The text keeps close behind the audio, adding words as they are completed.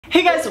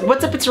Hey guys,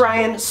 what's up? It's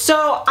Ryan.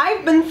 So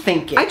I've been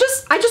thinking, I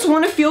just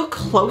want to feel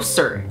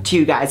closer to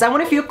you guys. I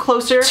want to feel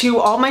closer to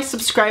all my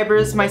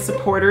subscribers, my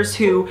supporters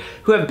who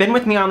have been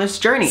with me on this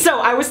journey. So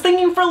I was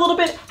thinking for a little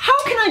bit, how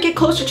can I get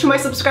closer to my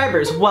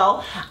subscribers?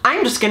 Well,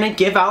 I'm just gonna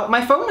give out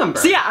my phone number.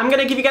 So yeah, I'm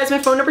gonna give you guys my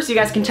phone number so you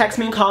guys can text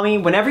me and call me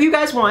whenever you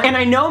guys want. And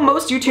I know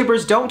most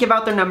YouTubers don't give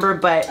out their number,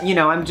 but you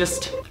know, I'm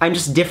just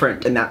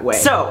different in that way.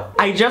 So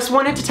I just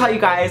wanted to tell you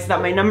guys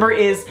that my number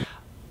is,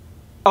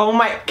 oh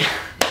my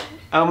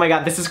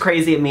god, this is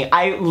crazy of me.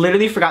 I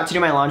literally forgot to do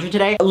my laundry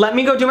today. Let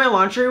me go do my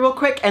laundry real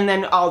quick and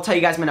then I'll tell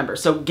you guys my number.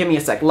 So give me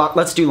a sec.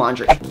 Let's do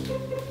laundry.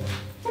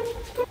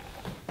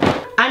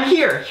 I'm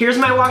here. Here's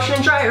my washer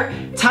and dryer.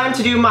 Time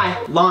to do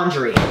my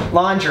laundry.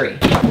 Laundry.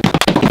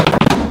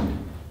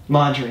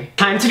 Laundry.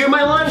 Time to do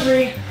my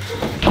laundry.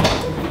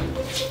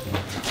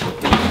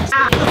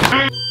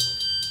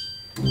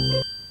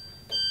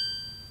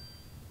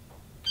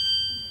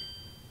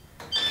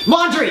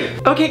 Laundry!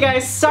 Okay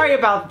guys, sorry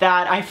about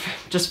that. I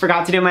just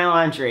forgot to do my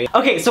laundry.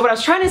 Okay, so what I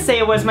was trying to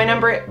say was my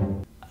number...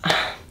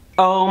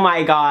 Oh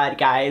my god,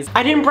 guys.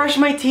 I didn't brush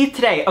my teeth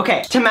today.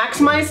 Okay, to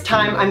maximize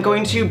time, I'm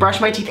going to brush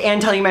my teeth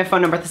and tell you my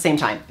phone number at the same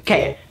time.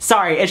 Okay,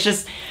 sorry, it's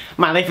just...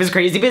 my life is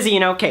crazy busy,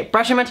 you know? Okay,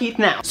 brushing my teeth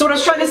now. So what I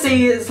was trying to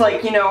say is,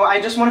 like, you know, I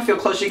just want to feel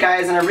close to you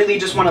guys and I really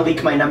just want to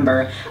leak my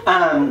number.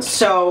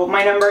 So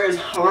my number is...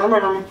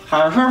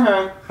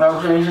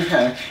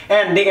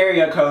 and the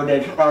area code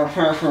is...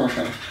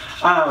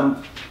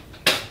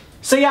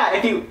 so yeah,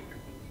 if you...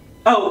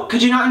 Oh,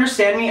 could you not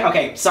understand me?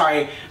 Okay,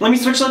 sorry. Let me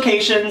switch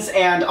locations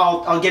and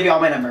I'll give you all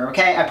my number,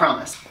 okay? I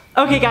promise.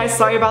 Okay guys,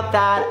 sorry about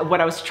that. What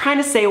I was trying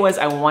to say was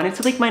I wanted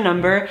to leak my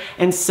number,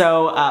 and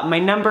so my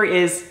number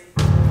is...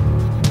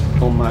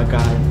 Oh my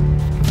god.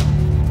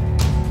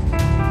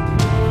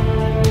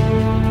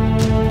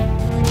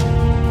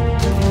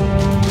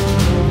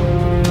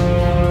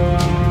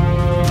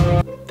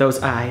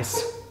 Those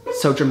eyes.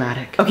 So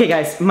dramatic. Okay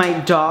guys, my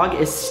dog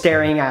is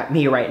staring at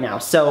me right now.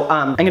 So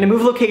I'm gonna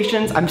move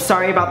locations. I'm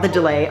sorry about the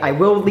delay. I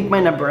will leak my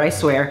number, I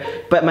swear,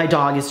 but my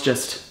dog is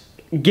just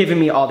giving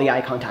me all the eye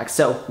contact.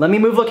 So let me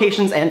move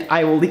locations and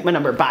I will leak my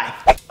number. Bye.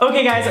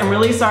 Okay guys, I'm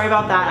really sorry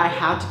about that. I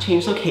had to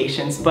change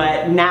locations,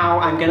 but now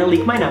I'm gonna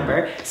leak my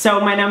number.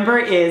 So my number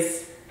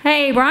is...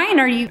 Hey Ryan,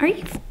 are you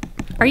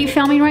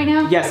filming right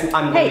now? Yes,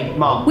 I'm hey,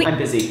 Mom, I'm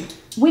busy.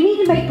 We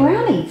need to make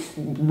brownies.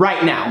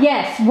 Right now.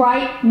 Yes,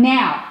 right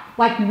now.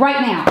 Like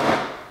right now.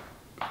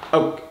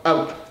 Oh,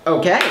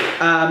 okay.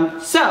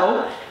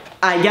 So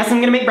I guess I'm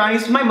gonna make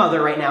brownies with my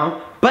mother right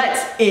now, but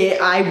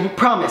I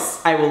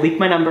promise I will leak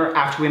my number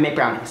after we make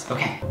brownies,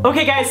 okay?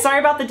 Okay guys, sorry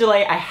about the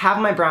delay. I have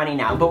my brownie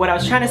now, but what I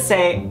was trying to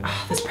say,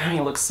 this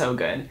brownie looks so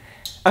good.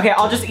 Okay,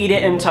 I'll just eat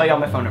it and tell you all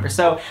my phone number.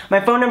 So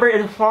my phone number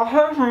is...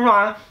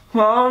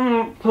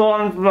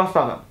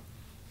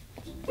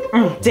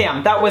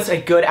 damn, that was a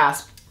good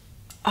ass...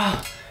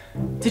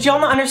 Did y'all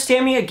not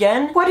understand me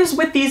again? What is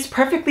with these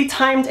perfectly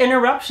timed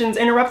interruptions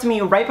interrupting me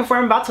right before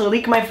I'm about to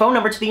leak my phone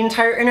number to the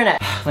entire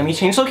internet? Let me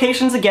change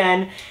locations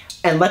again,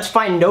 and let's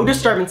find no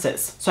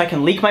disturbances so I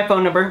can leak my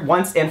phone number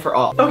once and for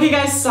all. Okay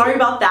guys, sorry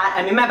about that.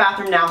 I'm in my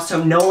bathroom now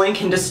so no one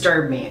can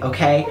disturb me,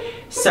 okay?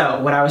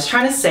 So what I was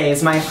trying to say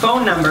is my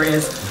phone number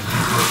is...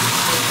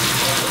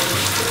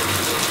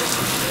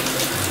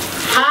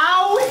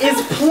 How is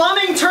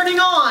plumbing turning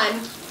on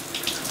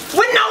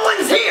when no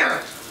one's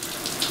here?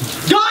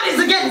 God is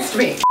against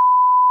me!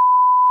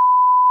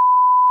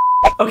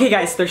 Okay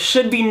guys, there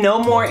should be no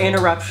more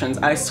interruptions,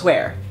 I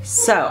swear.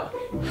 So,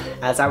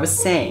 as I was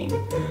saying,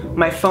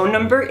 my phone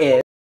number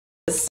is...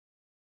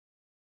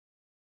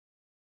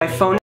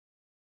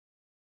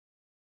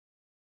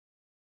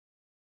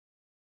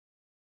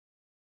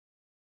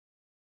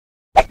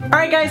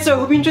 Alright guys, so I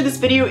hope you enjoyed this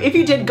video. If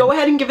you did, go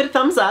ahead and give it a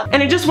thumbs up.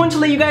 And I just want to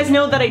let you guys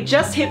know that I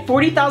just hit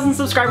 40,000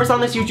 subscribers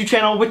on this YouTube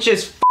channel, which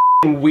is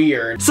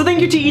weird. So thank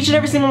you to each and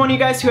every single one of you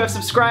guys who have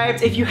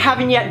subscribed. If you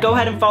haven't yet, go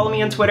ahead and follow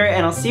me on Twitter,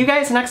 and I'll see you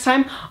guys next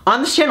time on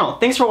this channel.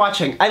 Thanks for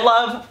watching. I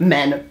love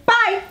men.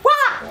 Bye! Wah!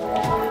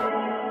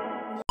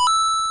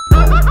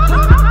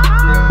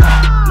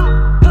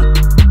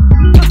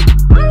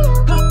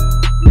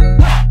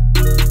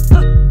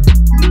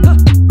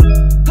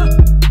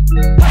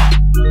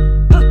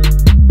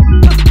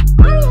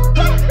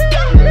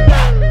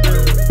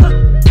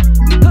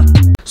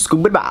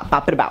 Scoobity bop,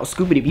 bop it about,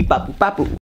 scoobity beep bop boop bop boop.